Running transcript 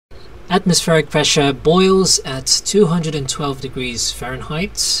Atmospheric pressure boils at 212 degrees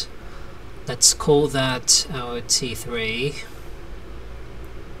Fahrenheit. Let's call that our T3.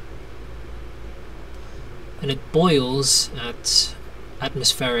 And it boils at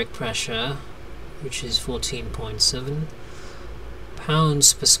atmospheric pressure, which is 14.7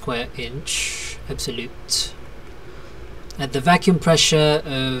 pounds per square inch absolute. At the vacuum pressure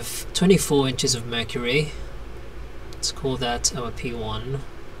of 24 inches of mercury, let's call that our P1.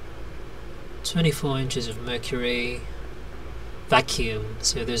 24 inches of mercury, vacuum,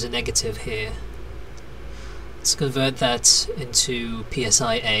 so there's a negative here. Let's convert that into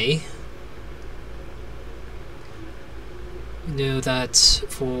psia. We know that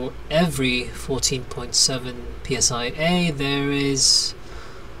for every 14.7 psia there is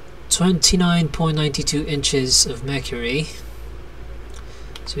 29.92 inches of mercury,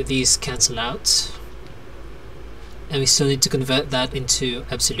 so these cancel out, and we still need to convert that into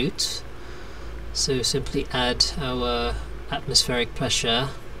absolute. So simply add our atmospheric pressure,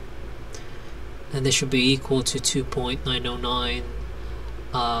 and this should be equal to 2.909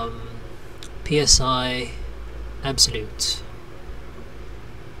 psi absolute.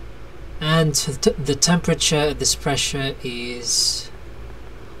 And the temperature at this pressure is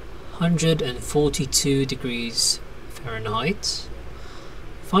 142 degrees Fahrenheit.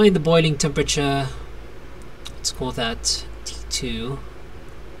 Find the boiling temperature, let's call that T2.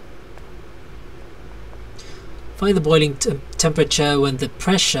 Find the boiling temperature when the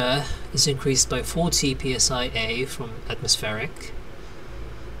pressure is increased by 40 psia from atmospheric.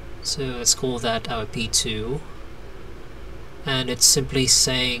 So let's call that our P2. And it's simply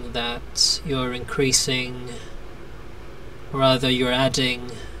saying that you're increasing, or rather you're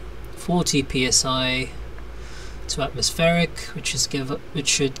adding 40 psi to atmospheric, which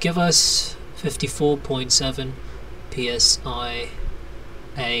should give us 54.7 psia.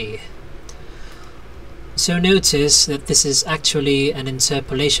 So notice that this is actually an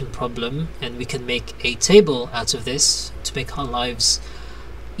interpolation problem, and we can make a table out of this to make our lives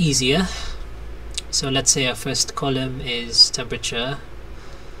easier. So let's say our first column is temperature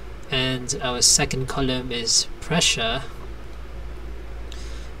and our second column is pressure.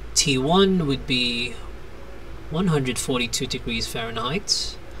 T1 would be 142 degrees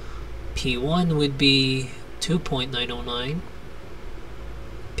Fahrenheit. P1 would be 2.909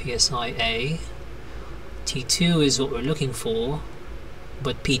 psia. T2 is what we're looking for,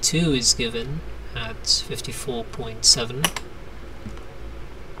 but P2 is given at 54.7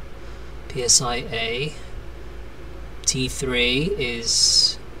 psia. T3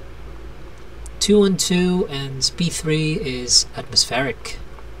 is 212 and P3 is atmospheric.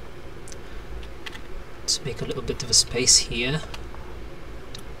 Let's make a little bit of a space here.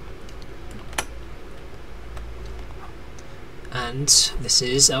 And this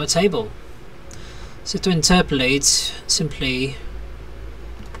is our table. So to interpolate, simply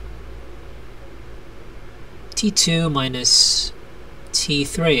T2 minus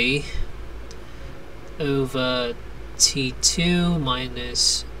T3 over T2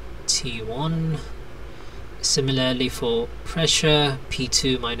 minus T1. Similarly for pressure,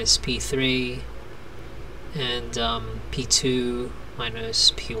 P2 minus P3 and P2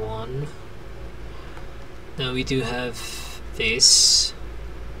 minus P1. Now we do have this.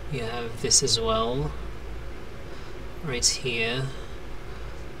 We have this as well, right here.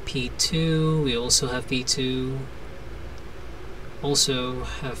 P2, we also have P2. Also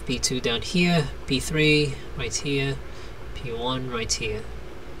have P2 down here, P3 right here, P1 right here.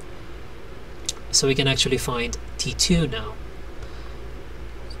 So we can actually find T2 now.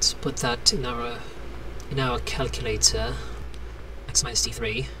 Let's put that in our calculator. X minus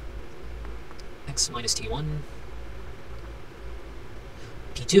T3, X minus T1,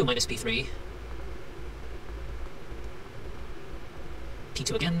 P2 minus P3,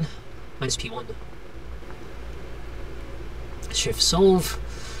 P2 again, minus P1. Shift solve,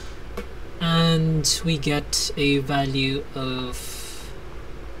 and we get a value of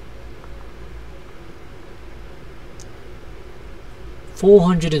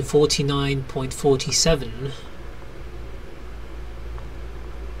 449.47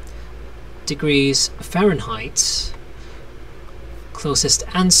 degrees Fahrenheit. Closest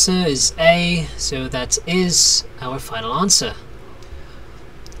answer is A, so that is our final answer.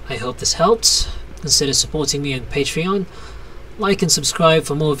 I hope this helped. Consider supporting me on Patreon. Like and subscribe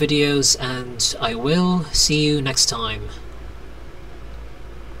for more videos, and I will see you next time.